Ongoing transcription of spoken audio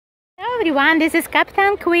everyone, this is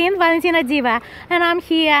Captain Queen Valentina Diva, and I'm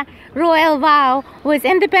here, Royal Vow, with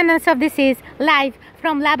Independence of the Seas, live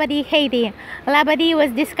from Labadee, Haiti. Labadee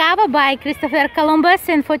was discovered by Christopher Columbus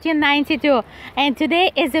in 1492, and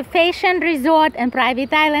today is a fashion resort and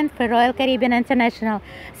private island for Royal Caribbean International.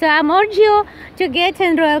 So I urge you to get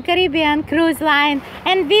in Royal Caribbean cruise line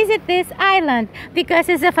and visit this island, because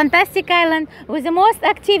it's a fantastic island with the most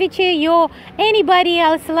activity anybody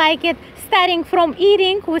else like it, starting from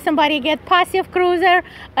eating, where somebody get passive cruiser,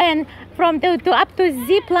 and from up to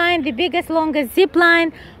zip line, the biggest, longest zip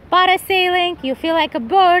line, parasailing, you feel like a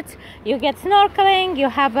bird, you get snorkeling, you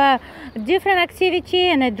have a different activity,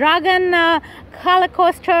 and a dragon roller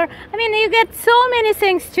coaster. I mean, you get so many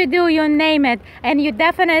things to do, you name it, and you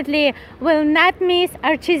definitely will not miss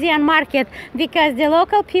artisan market, because the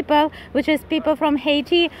local people, which is people from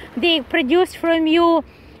Haiti, they produce from you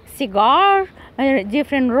cigar,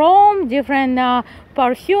 different rum, different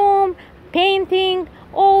perfume, painting,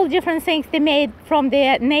 all different things they made from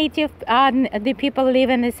the native the people live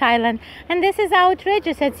in this island. And this is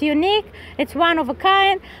outrageous. It's unique, it's one of a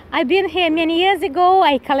kind. I've been here many years ago.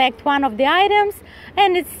 I collect one of the items,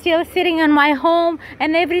 and it's still sitting in my home,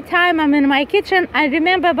 and every time I'm in my kitchen I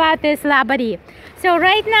remember about this Labadee. So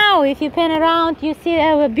right now, if you pan around, you see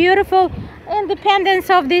a beautiful Independence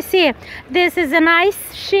of the Sea. This is a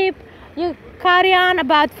nice ship. You carry on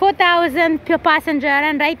about 4,000 per passenger,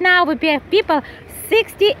 and right now we have people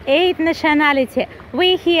 68 nationality.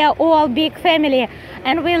 We here all big family,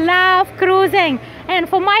 and we love cruising. And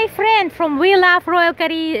for my friend from We Love Royal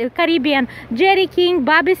Caribbean, Jerry King,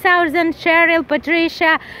 Bobby Southern, Cheryl,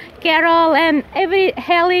 Patricia, Carol, and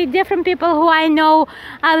Haley, different people who I know,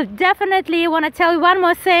 I definitely want to tell you one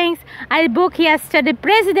more thing. I booked yesterday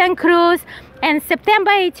President Cruise, and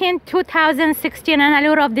September 18, 2016, on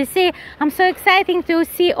Allure of the Sea. I'm so excited to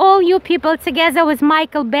see all you people together with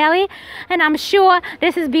Michael Bailey, and I'm sure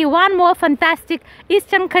this will be one more fantastic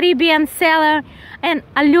Eastern Caribbean sailor and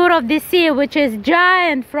Allure of the Sea, which is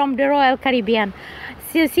giant from the Royal Caribbean.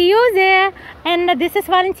 So see you there. And this is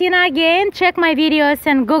Valentina again. Check my videos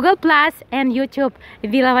on Google Plus and YouTube,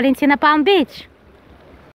 Villa Valentina Palm Beach.